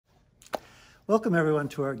Welcome everyone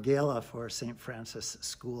to our Gala for St. Francis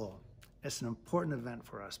School. It's an important event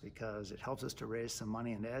for us because it helps us to raise some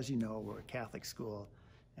money, and as you know, we're a Catholic school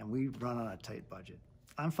and we run on a tight budget.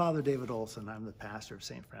 I'm Father David Olson. I'm the pastor of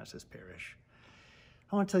St. Francis Parish.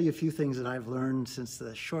 I want to tell you a few things that I've learned since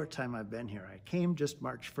the short time I've been here. I came just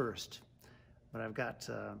March 1st, but I've got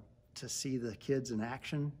to see the kids in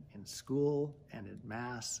action in school and in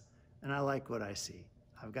Mass, and I like what I see.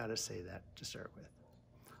 I've got to say that to start with.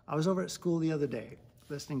 I was over at school the other day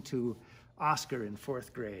listening to Oscar in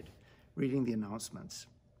 4th grade reading the announcements.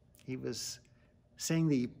 He was saying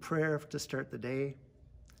the prayer to start the day,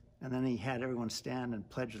 and then he had everyone stand and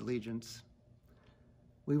pledge allegiance.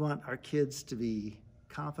 We want our kids to be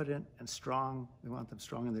confident and strong. We want them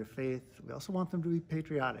strong in their faith. We also want them to be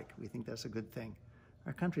patriotic. We think that's a good thing.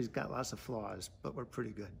 Our country's got lots of flaws, but we're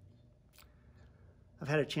pretty good. I've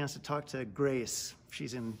had a chance to talk to Grace.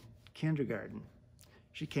 She's in kindergarten.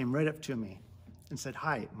 She came right up to me and said,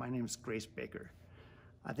 "Hi, my name's Grace Baker."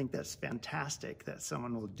 I think that's fantastic that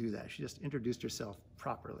someone will do that. She just introduced herself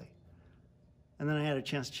properly. And then I had a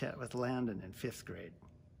chance to chat with Landon in 5th grade.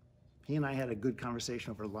 He and I had a good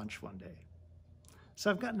conversation over lunch one day.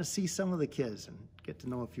 So I've gotten to see some of the kids and get to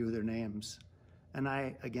know a few of their names. And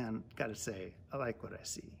I, again, got to say, I like what I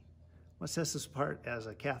see. What sets us apart as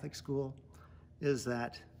a Catholic school is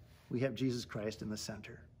that we have Jesus Christ in the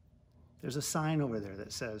center. There's a sign over there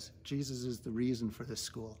that says, Jesus is the reason for this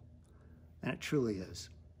school. And it truly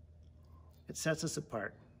is. It sets us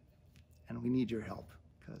apart, and we need your help,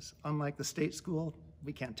 because unlike the state school,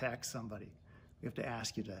 we can't tax somebody. We have to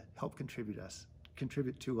ask you to help contribute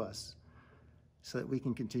to us, so that we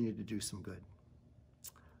can continue to do some good.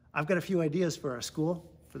 I've got a few ideas for our school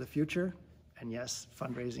for the future, and yes,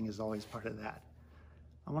 fundraising is always part of that.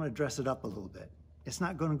 I want to dress it up a little bit. It's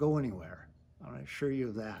not going to go anywhere. I want to assure you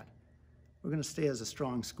of that. We're going to stay as a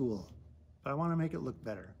strong school, but I want to make it look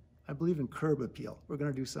better. I believe in curb appeal. We're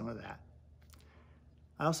going to do some of that.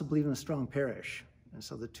 I also believe in a strong parish, and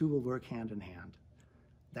so the two will work hand in hand.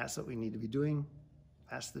 That's what we need to be doing.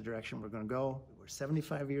 That's the direction we're going to go. We're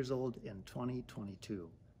 75 years old in 2022,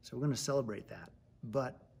 so we're going to celebrate that.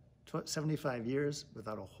 But 75 years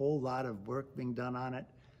without a whole lot of work being done on it,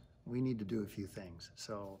 we need to do a few things.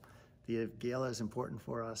 So the Gala is important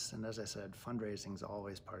for us, and as I said, fundraising is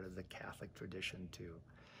always part of the Catholic tradition too.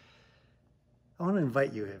 I want to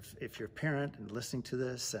invite you, if you're a parent and listening to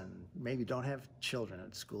this and maybe don't have children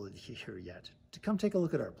at school here yet, to come take a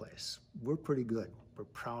look at our place. We're pretty good. We're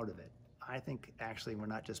proud of it. I think actually we're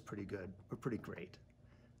not just pretty good, we're pretty great.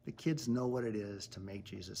 The kids know what it is to make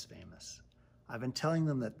Jesus famous. I've been telling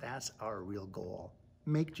them that that's our real goal,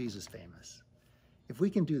 make Jesus famous. If we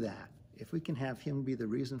can do that, if we can have him be the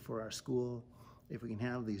reason for our school, if we can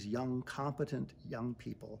have these young, competent young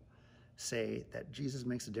people say that Jesus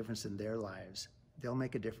makes a difference in their lives, they'll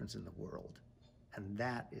make a difference in the world. And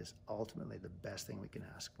that is ultimately the best thing we can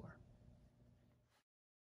ask for.